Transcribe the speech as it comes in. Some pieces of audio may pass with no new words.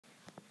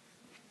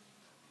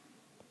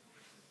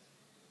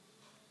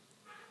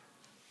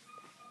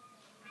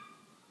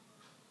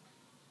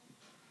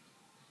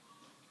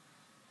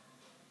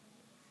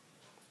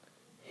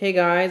Hey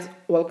guys,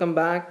 welcome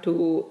back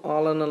to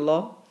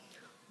allornonelaw.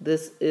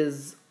 This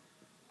is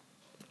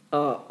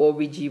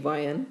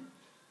OBGYN,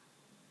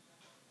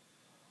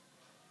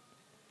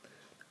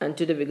 and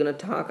today we're going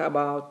to talk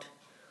about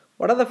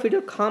what are the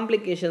fetal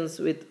complications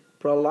with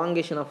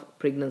prolongation of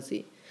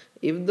pregnancy.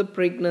 If the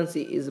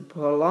pregnancy is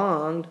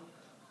prolonged,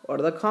 what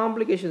are the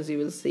complications you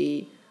will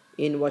see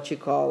in what you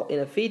call in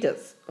a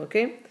fetus?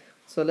 Okay,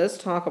 so let's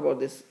talk about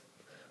this.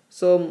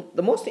 So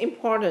the most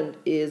important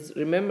is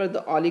remember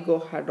the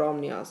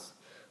oligohydramnios.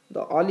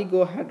 The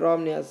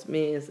oligohydramnios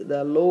means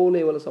the low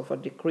levels of a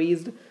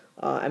decreased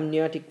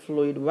amniotic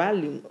fluid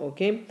volume.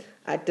 Okay,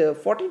 at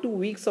 42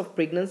 weeks of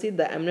pregnancy,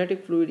 the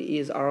amniotic fluid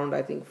is around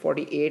I think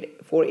 480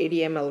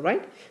 ml,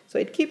 right? So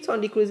it keeps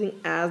on decreasing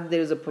as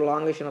there is a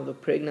prolongation of the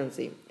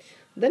pregnancy.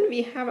 Then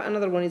we have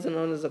another one is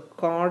known as a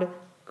cord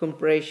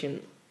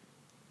compression.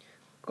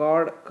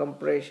 Cord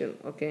compression.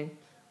 Okay,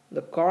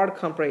 the cord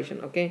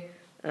compression. Okay,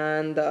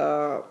 and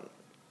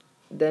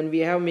then we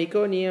have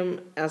meconium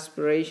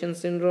aspiration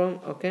syndrome.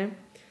 Okay,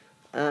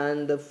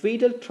 and the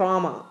fetal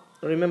trauma.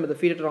 Remember the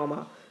fetal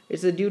trauma,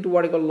 it's due to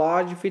what you call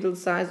large fetal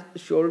size.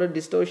 Shoulder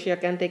dystocia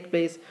can take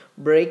place,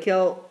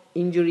 brachial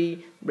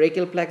injury,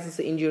 brachial plexus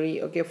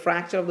injury. Okay,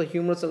 fracture of the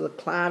humerus of the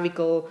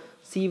clavicle,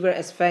 severe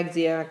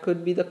asphyxia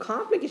could be the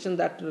complication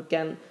that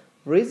can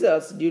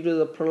result due to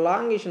the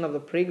prolongation of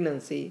the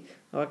pregnancy.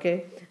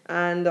 Okay,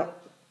 and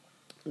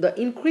the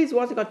increased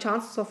what's called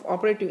chances of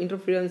operative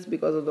interference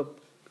because of the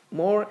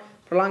more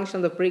prolongation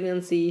of the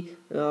pregnancy,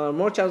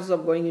 more chances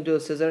of going into a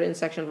cesarean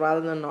section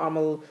rather than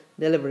normal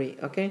delivery.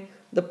 Okay,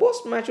 the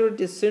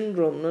post-maturity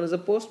syndrome known as the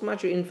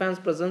post-mature infants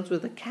presents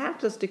with a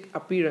characteristic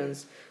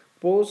appearance.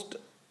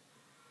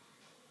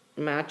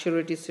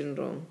 Post-maturity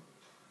syndrome.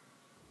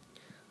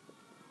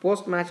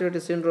 Post-maturity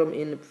syndrome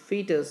in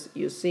fetus,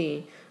 you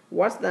see,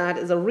 what's that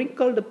is a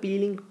wrinkled,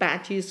 peeling,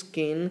 patchy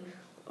skin,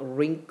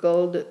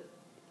 wrinkled,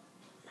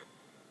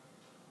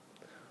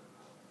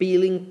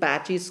 peeling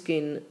patchy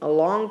skin, a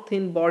long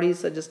thin body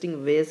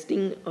suggesting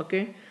wasting.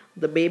 Okay,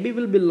 the baby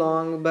will be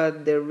long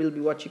but there will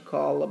be what you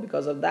call,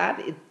 because of that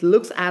it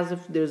looks as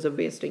if there's a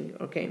wasting.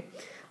 Okay,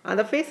 and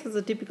the face has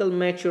a typical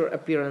mature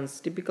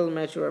appearance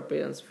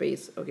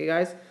face. Okay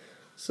guys,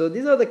 so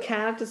these are the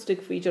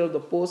characteristic feature of the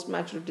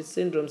post-maturity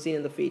syndrome seen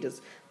in the fetus.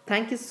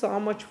 Thank you so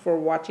much for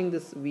watching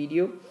this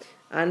video.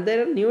 And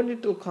there are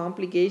neonatal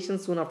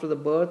complications soon after the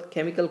birth: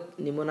 chemical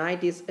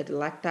pneumonitis,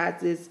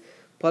 atelectasis,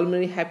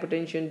 pulmonary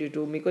hypertension due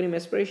to meconium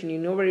aspiration. You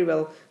know very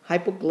well,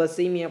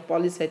 hypoglycemia,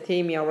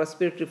 polycythemia,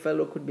 respiratory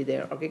failure could be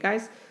there. Okay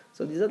guys,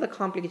 so these are the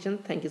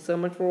complications. Thank you so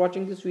much for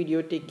watching this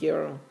video. Take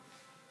care.